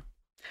career.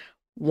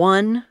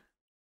 1,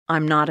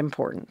 I'm not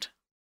important.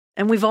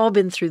 And we've all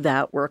been through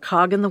that. We're a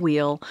cog in the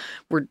wheel.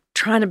 We're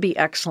trying to be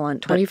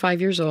excellent. 25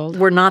 years old.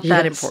 We're not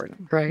that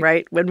important,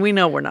 right? When we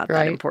know we're not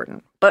that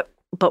important, but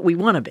we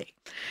want to be.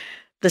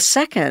 The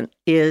second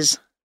is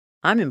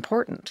I'm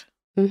important.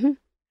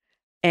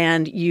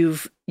 And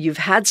you've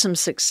had some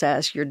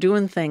success. You're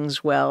doing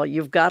things well.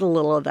 You've got a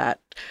little of that,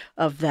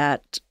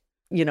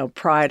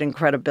 pride and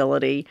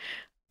credibility.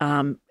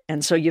 And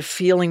so you're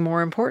feeling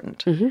more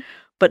important.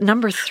 But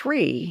number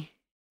 3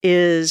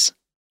 is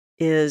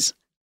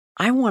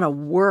I want to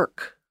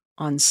work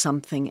on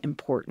something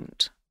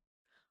important.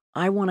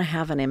 I want to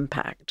have an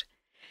impact.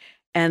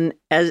 And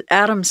as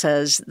Adam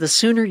says, the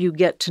sooner you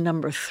get to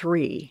number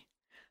 3,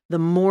 the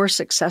more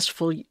success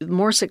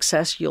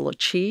you'll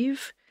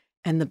achieve,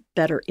 and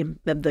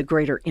the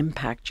greater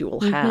impact you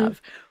will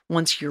have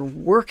once you're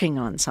working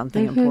on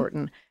something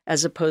important,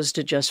 as opposed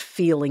to just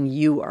feeling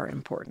you are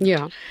important.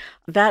 Yeah.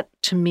 That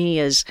to me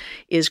is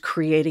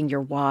creating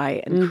your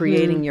why and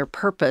creating your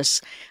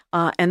purpose.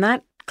 And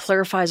that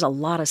clarifies a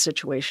lot of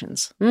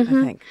situations, I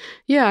think.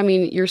 Yeah, I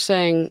mean, you're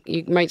saying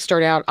you might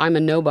start out, I'm a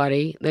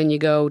nobody, then you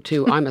go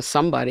to I'm a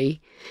somebody,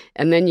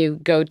 and then you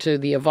go to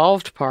the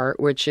evolved part,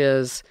 which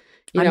is,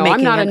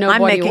 I'm not a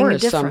nobody or a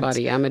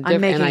somebody. I'm a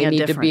different, and I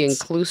need to be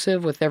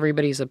inclusive with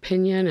everybody's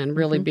opinion and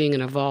really being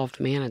an evolved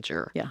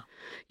manager. Yeah.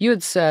 You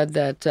had said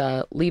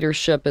that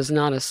leadership is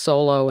not a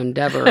solo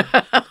endeavor,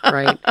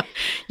 right?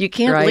 You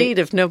can't lead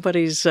if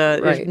nobody's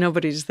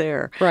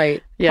there.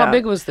 Right. Yeah. How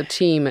big was the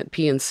team at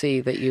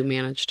PNC that you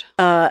managed?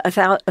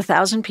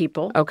 1,000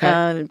 people.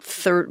 Okay.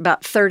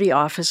 About 30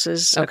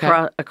 offices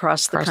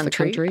across the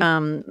country.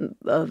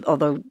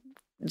 Although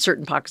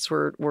certain pockets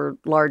were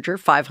larger,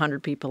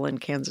 500 people in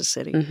Kansas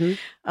City.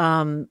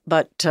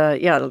 But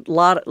a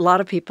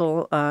lot of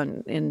people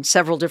in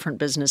several different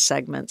business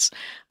segments.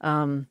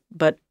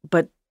 But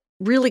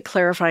really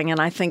clarifying, and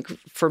I think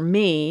for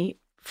me,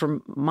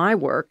 from my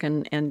work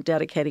and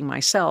dedicating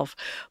myself,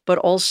 but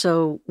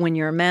also when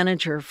you're a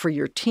manager for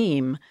your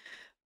team,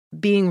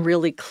 being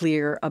really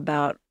clear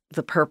about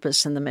the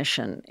purpose and the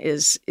mission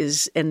is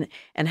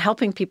and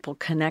helping people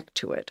connect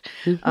to it.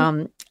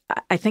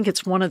 I think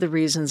it's one of the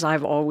reasons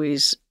I've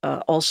always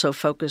also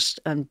focused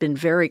and been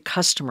very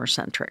customer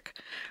centric,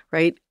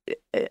 right?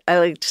 I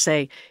like to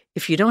say,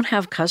 if you don't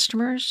have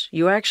customers,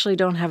 you actually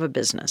don't have a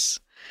business.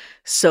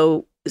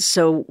 So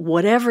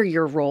whatever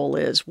your role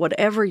is,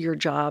 whatever your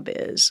job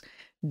is,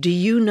 do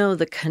you know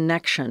the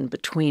connection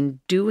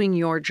between doing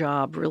your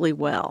job really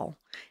well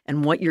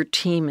and what your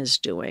team is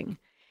doing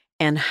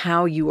and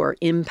how you are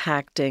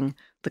impacting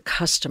the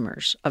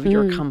customers of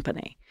your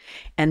company?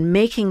 And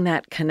making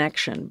that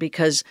connection,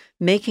 because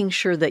making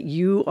sure that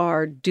you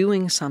are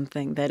doing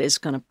something that is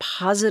going to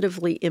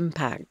positively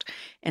impact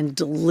and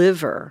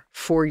deliver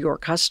for your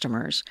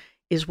customers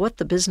is what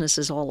the business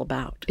is all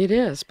about. It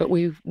is, but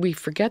we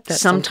forget that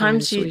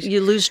sometimes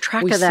you lose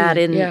track of that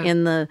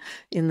in the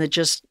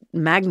just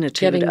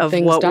magnitude Getting of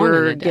things what done in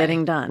we're a day.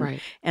 getting done.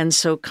 Right. And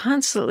so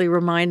constantly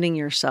reminding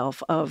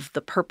yourself of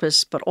the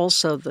purpose, but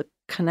also the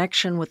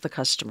connection with the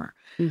customer.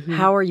 Mhm.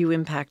 How are you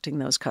impacting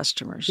those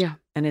customers? Yeah.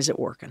 And is it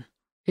working?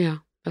 Yeah,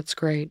 that's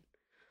great.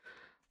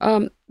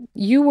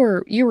 You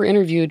were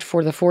interviewed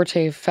for the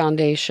Forte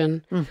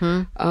Foundation,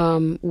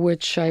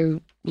 which I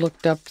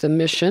looked up the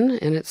mission,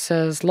 and it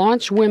says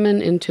launch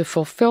women into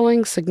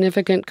fulfilling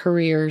significant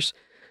careers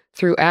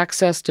through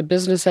access to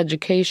business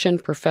education,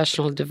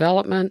 professional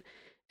development,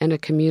 and a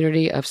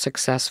community of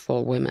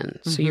successful women.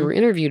 So you were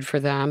interviewed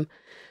for them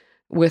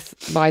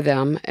by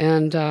them,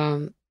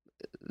 and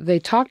they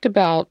talked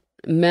about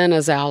men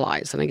as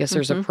allies, and I guess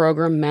there's a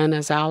program, Men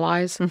as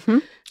Allies.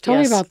 Tell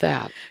me Yes. about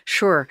that.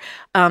 Sure.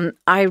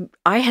 I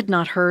had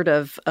not heard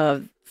of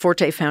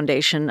Forte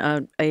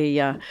Foundation.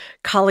 A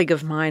colleague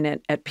of mine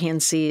at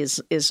PNC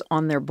is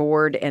on their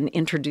board and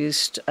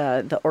introduced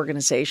the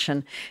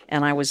organization,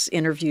 and I was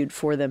interviewed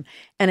for them.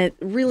 And it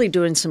really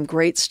doing some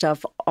great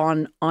stuff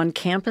on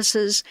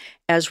campuses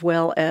as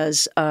well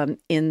as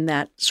in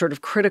that sort of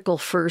critical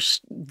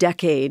first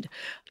decade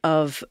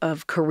of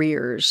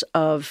careers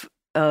of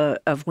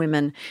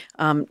women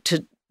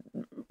to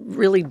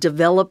really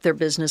develop their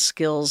business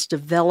skills,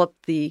 develop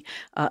the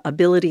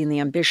ability and the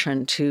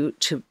ambition to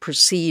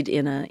proceed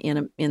in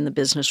the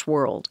business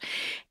world,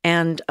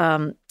 and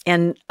a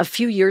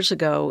few years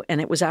ago,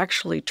 and it was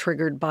actually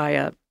triggered by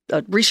a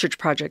research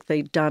project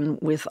they'd done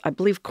with, I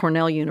believe,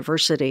 Cornell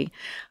University,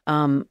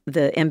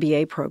 the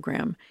MBA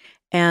program,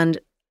 and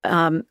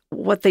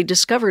what they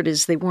discovered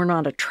is they were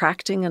not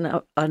attracting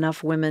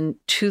enough women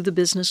to the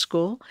business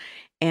school,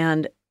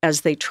 and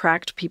as they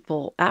tracked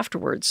people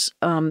afterwards,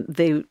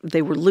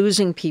 they were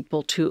losing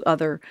people to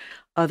other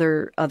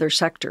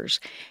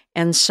sectors,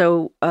 and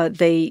so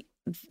they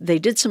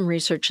did some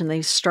research and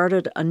they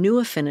started a new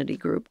affinity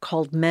group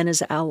called Men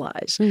as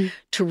Allies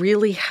to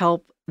really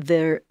help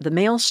the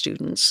male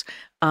students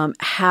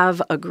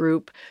have a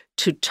group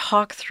to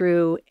talk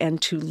through and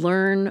to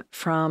learn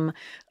from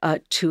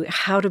to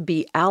how to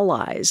be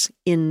allies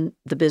in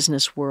the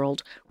business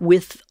world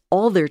with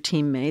all their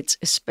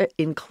teammates,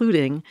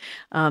 including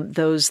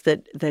those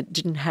that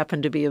didn't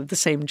happen to be of the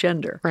same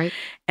gender. Right.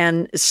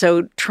 And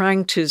so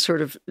trying to sort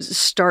of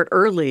start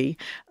early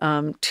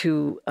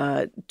to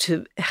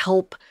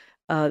help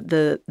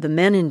the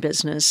men in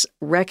business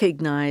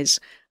recognize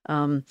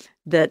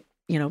that,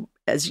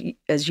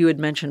 as you had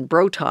mentioned,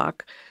 bro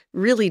talk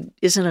really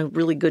isn't a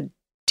really good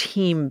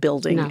team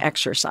building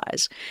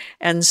exercise.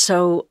 And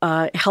so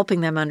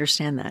helping them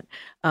understand that.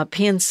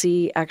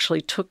 PNC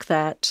actually took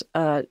that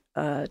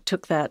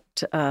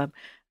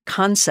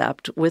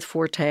concept with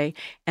Forte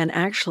and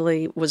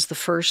actually was the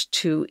first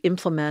to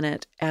implement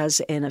it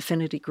as an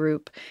affinity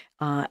group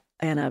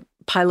and a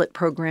pilot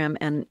program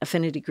and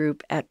affinity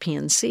group at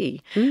PNC.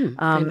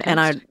 And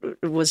I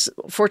was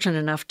fortunate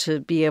enough to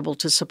be able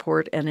to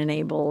support and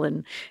enable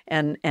and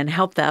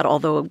help that,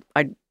 although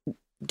I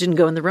didn't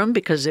go in the room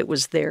because it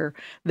was their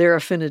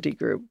affinity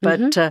group.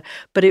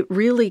 But it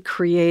really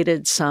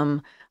created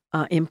some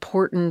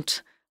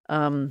important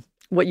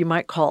what you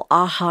might call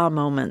aha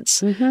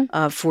moments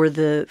for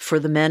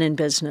the men in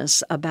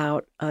business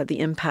about the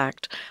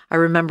impact. I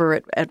remember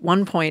at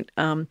one point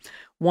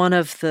one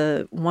of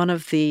the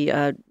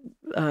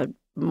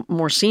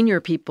more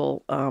senior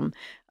people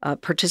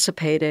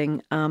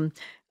participating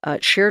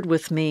shared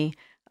with me.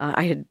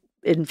 I had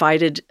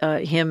invited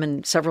him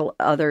and several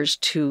others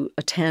to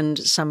attend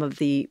some of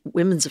the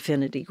women's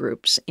affinity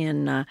groups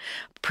in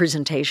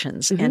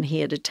presentations, and he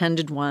had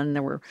attended one.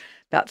 There were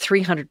about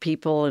 300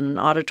 people in an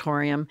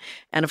auditorium,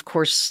 and of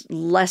course,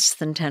 less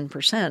than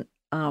 10%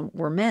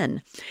 were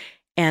men.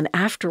 And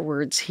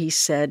afterwards, he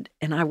said,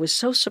 and I was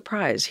so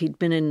surprised, he'd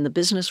been in the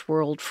business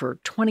world for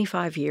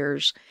 25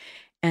 years,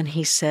 and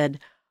he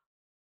said,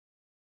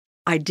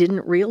 I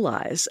didn't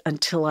realize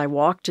until I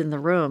walked in the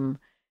room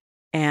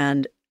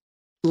and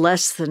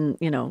less than,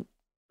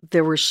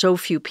 there were so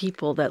few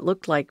people that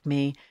looked like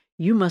me.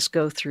 You must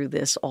go through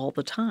this all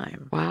the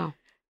time. Wow.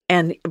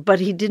 But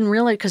he didn't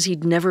realize because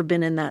he'd never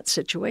been in that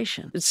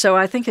situation. So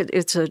I think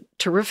it's a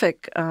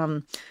terrific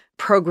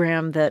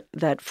program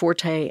that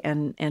Forte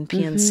and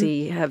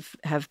PNC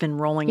have been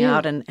rolling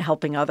out and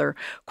helping other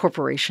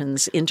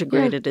corporations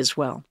integrate it as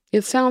well.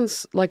 It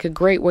sounds like a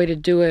great way to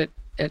do it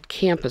at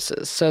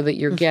campuses so that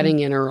you're getting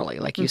in early,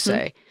 like you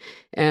say.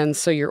 And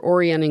so you're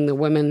orienting the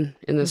women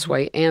in this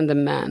way and the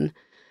men.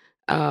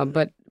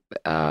 But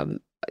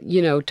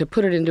to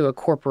put it into a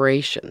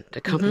corporation,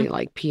 a company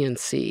like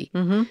PNC,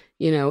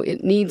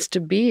 it needs to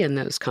be in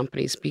those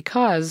companies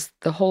because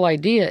the whole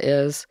idea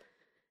is,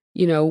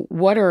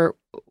 what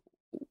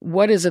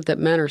is it that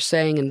men are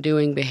saying and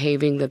doing,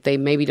 behaving that they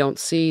maybe don't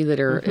see, that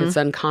are it's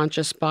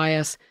unconscious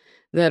bias,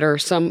 that are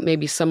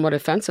maybe somewhat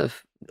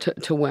offensive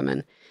to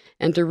women.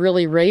 And to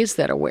really raise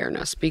that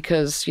awareness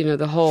because,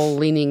 the whole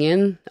leaning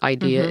in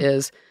idea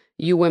is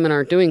you women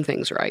aren't doing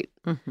things right.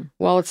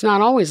 Well, it's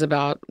not always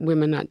about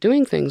women not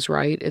doing things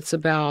right. It's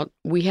about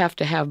we have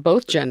to have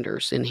both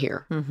genders in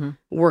here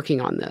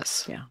working on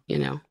this, Yeah.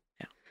 Yeah.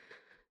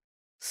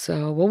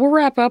 So, well, we'll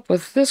wrap up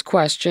with this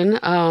question.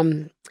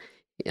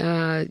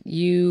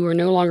 You are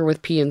no longer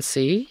with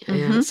PNC,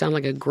 and it sounded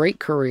like a great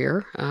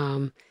career,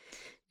 and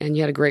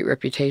you had a great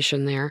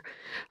reputation there.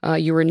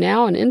 You are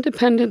now an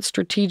independent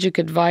strategic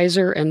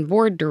advisor and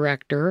board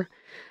director.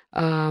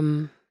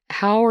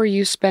 How are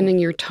you spending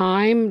your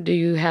time? Do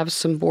you have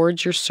some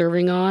boards you're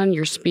serving on,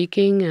 you're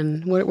speaking,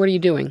 and what are you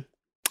doing?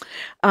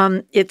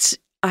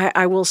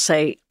 I will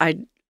say,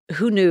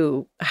 who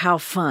knew how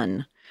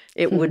fun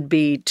it would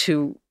be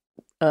to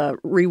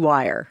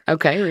rewire.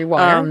 Okay,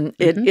 rewire.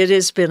 It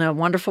has been a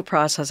wonderful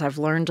process. I've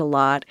learned a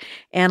lot,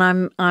 and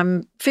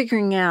I'm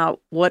figuring out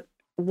what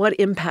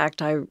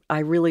impact I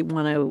really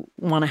want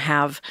to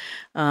have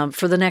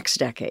for the next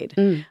decade.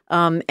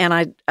 And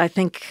I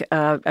think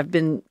I've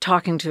been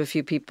talking to a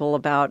few people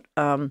about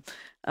some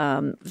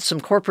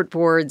corporate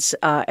boards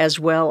as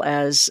well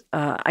as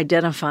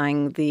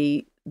identifying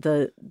the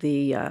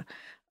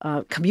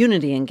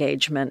community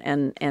engagement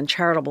and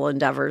charitable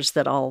endeavors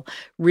that I'll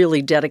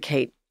really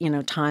dedicate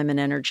time and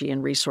energy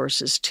and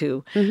resources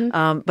to.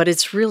 But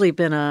it's really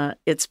been a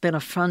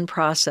fun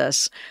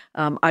process.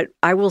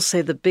 I will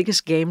say the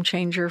biggest game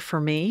changer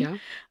for me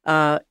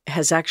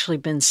has actually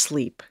been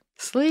sleep.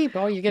 Sleep.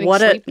 Oh, you're getting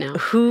sleep now.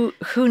 Who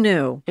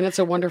knew? And it's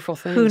a wonderful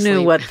thing. Who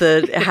knew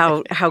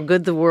how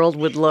good the world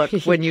would look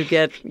when you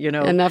get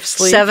enough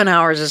sleep, 7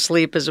 hours of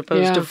sleep as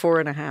opposed to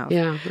 4.5.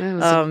 Yeah,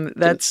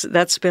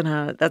 that's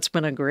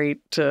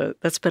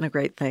been a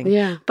great thing.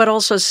 Yeah, but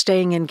also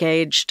staying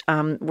engaged.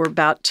 I'm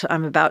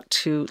about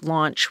to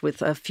launch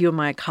with a few of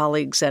my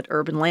colleagues at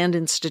Urban Land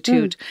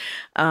Institute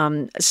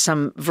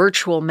some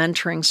virtual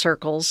mentoring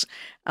circles.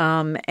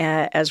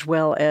 As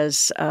well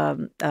as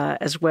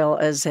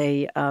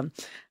a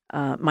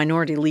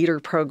minority leader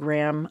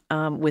program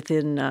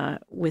within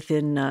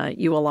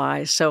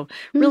ULI. So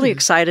really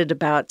excited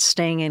about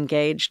staying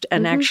engaged,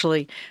 and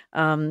actually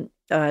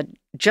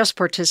just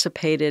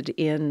participated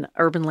in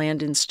Urban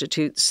Land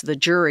Institute's The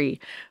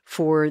Jury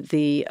for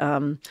the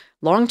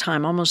long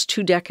time, almost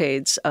 2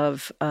 decades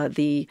of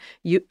the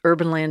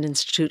Urban Land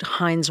Institute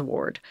Heinz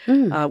Award,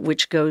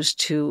 which goes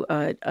to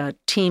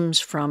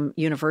teams from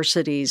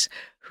universities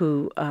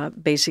who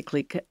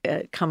basically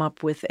come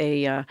up with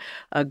a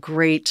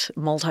great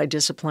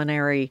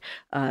multidisciplinary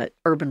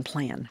urban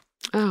plan.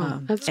 Oh,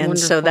 that's and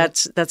wonderful. So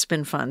that's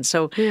been fun.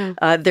 So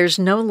there's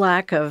no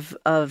lack of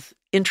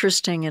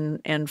interesting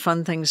and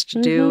fun things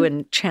to do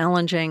and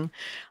challenging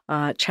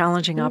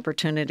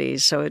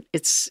opportunities. So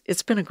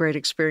it's been a great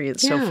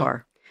experience so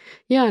far.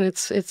 Yeah, and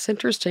it's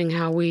interesting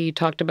how we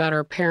talked about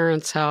our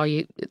parents, how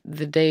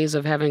the days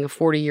of having a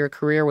 40-year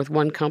career with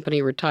one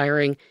company,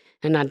 retiring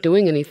and not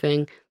doing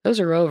anything, those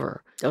are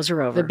over. Those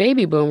are over. The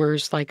baby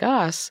boomers like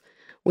us,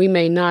 we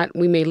may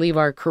leave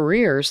our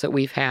careers that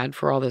we've had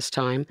for all this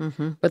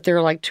time, but there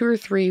are like 2 or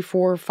 3,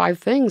 4, 5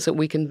 things that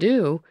we can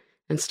do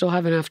and still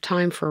have enough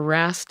time for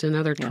rest and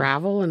other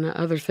travel and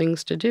other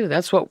things to do.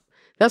 That's what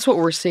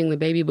we're seeing the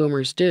baby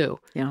boomers do.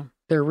 Yeah.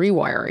 They're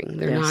rewiring.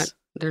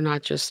 They're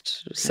not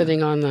just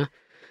sitting on the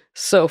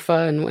sofa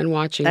and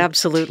watching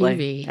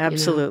TV.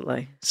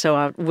 Absolutely.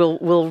 So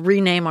we'll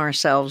rename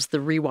ourselves the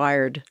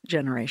Rewired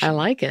Generation. I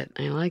like it.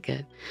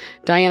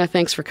 Diana,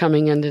 thanks for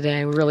coming in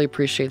today. We really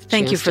appreciate the chance.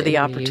 Thank you for the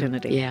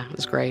opportunity. Yeah, it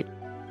was great.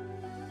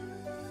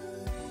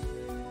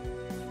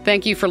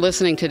 Thank you for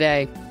listening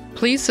today.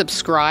 Please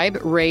subscribe,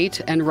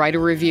 rate, and write a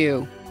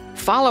review.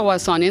 Follow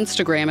us on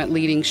Instagram at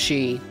Leading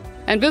She,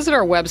 and visit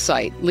our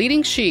website,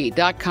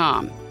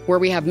 leadingshe.com, where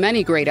we have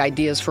many great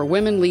ideas for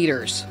women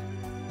leaders.